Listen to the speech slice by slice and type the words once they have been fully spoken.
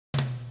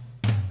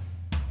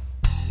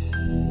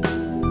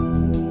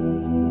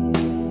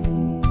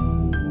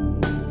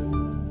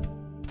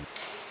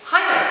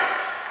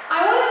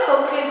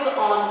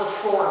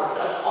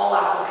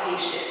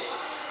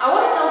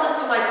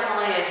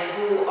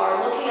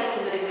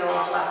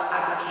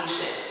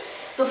application.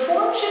 The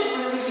form should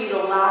really be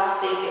the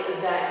last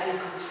thing that you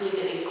complete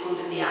and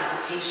include in the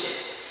application.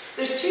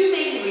 There's two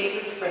main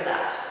reasons for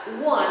that.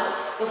 One,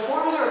 the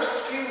forms are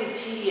extremely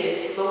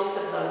tedious, most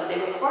of them, and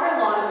they require a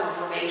lot of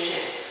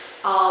information.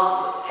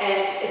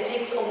 And it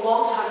takes a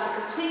long time to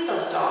complete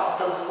those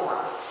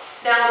forms.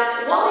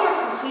 Now, while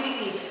you're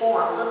completing these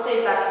forms, let's say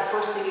if that's the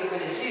first thing you're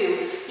going to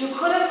do, you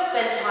could have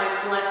spent time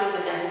collecting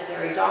the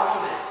necessary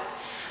documents.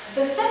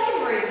 The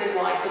second reason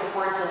why it's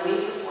important to leave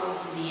the forms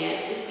in the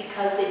end is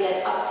because they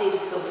get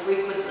updated so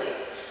frequently.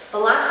 The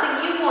last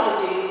thing you want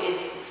to do is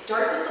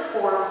start with the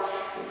forms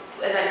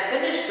and then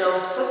finish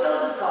those, put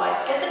those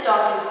aside, get the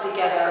documents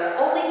together,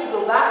 only to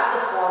go back to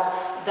the forms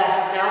that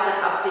have now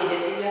been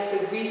updated and you have to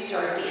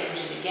restart the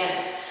engine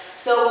again.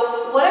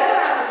 So whatever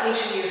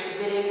application you're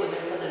submitting, whether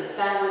it's under the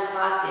family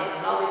class, the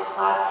economic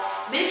class,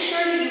 make sure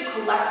that you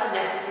collect the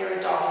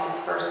necessary documents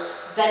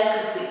first,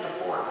 then complete the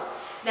forms.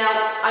 Now,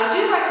 I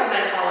do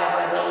recommend,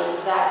 however,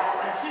 though,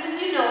 that as soon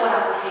as you know what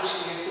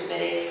application you're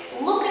submitting,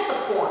 look at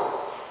the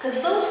forms,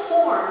 because those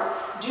forms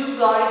do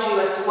guide you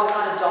as to what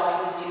kind of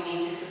documents you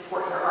need to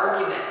support your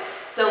argument.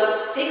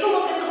 So take a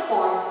look at the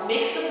forms,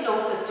 make some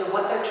notes as to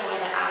what they're trying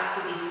to ask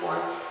in these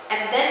forms,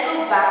 and then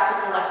go back to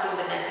collecting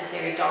the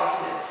necessary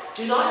documents.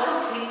 Do not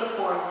complete the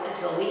forms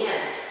until the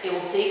end. It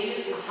will save you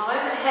some time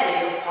and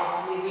headache of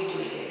possibly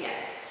redoing it again.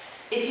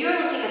 If you're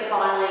looking at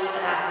filing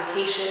an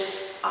application,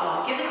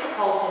 give us a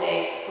call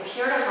today. We're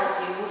here to help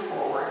you move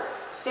forward.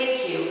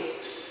 Thank you,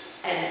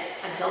 and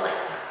until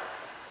next time.